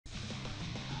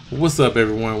What's up,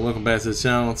 everyone? Welcome back to the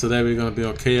channel. Today we're going to be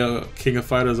on King of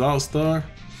Fighters All-Star.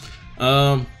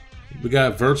 We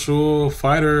got Virtual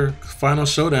Fighter Final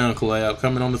Showdown collab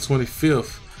coming on the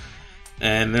 25th,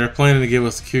 and they're planning to give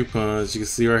us coupons. You can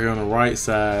see right here on the right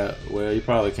side. Well, you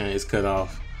probably can't, it's cut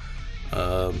off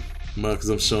because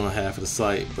I'm showing half of the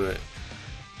site, but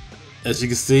as you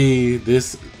can see,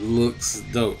 this looks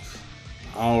dope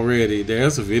already.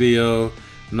 There's a video.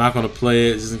 I'm not gonna play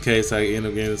it just in case I end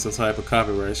up getting some type of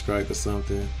copyright strike or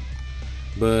something.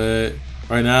 But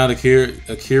right now,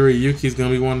 Akira Yuki's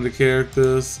gonna be one of the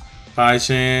characters. Pai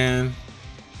Chan,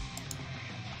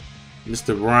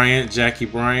 Mr. Bryant, Jackie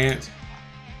Bryant,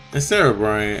 and Sarah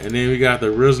Bryant. And then we got the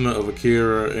original of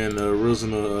Akira and the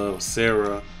original of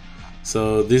Sarah.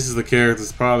 So this is the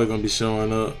characters probably gonna be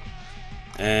showing up.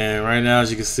 And right now,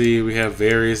 as you can see, we have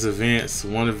various events.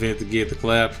 One event to get the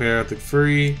collab character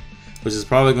free, which is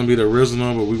probably going to be the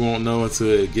original, but we won't know until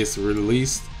it gets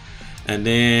released. And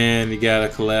then you got a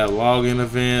collab login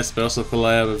event, special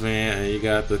collab event, and you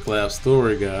got the collab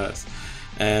story guides.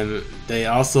 And they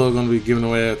also going to be giving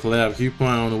away a collab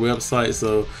coupon on the website,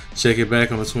 so check it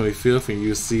back on the 25th and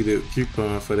you'll see the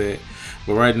coupon for that.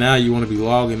 But right now you want to be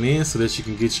logging in so that you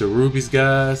can get your rubies,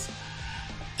 guys.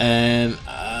 And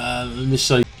let me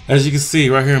show you. As you can see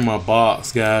right here in my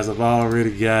box, guys, I've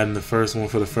already gotten the first one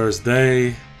for the first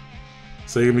day.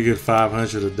 So you're gonna get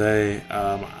 500 a day.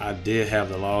 I did have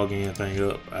the login thing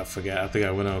up. I forgot. I think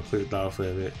I went on and clicked off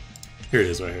of it. Here it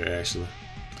is right here, actually.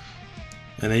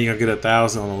 And then you're gonna get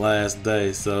 1,000 on the last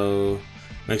day. So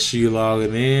make sure you log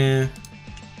it in.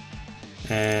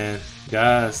 And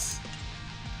guys,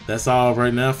 that's all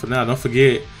right now for now. Don't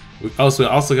forget, we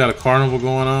also got a carnival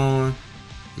going on.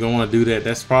 You're gonna want to do that.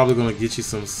 That's probably gonna get you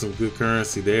some good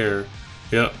currency there.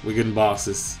 Yep, we're getting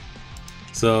boxes.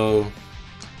 So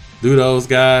do those,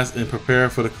 guys, and prepare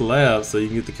for the collab so you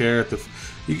can get the character.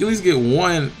 You can at least get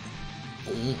one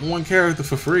character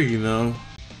for free, you know.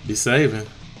 Be saving.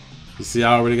 You see,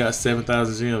 I already got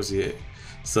 7,000 gems yet.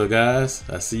 So guys,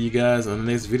 I see you guys on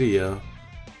the next video.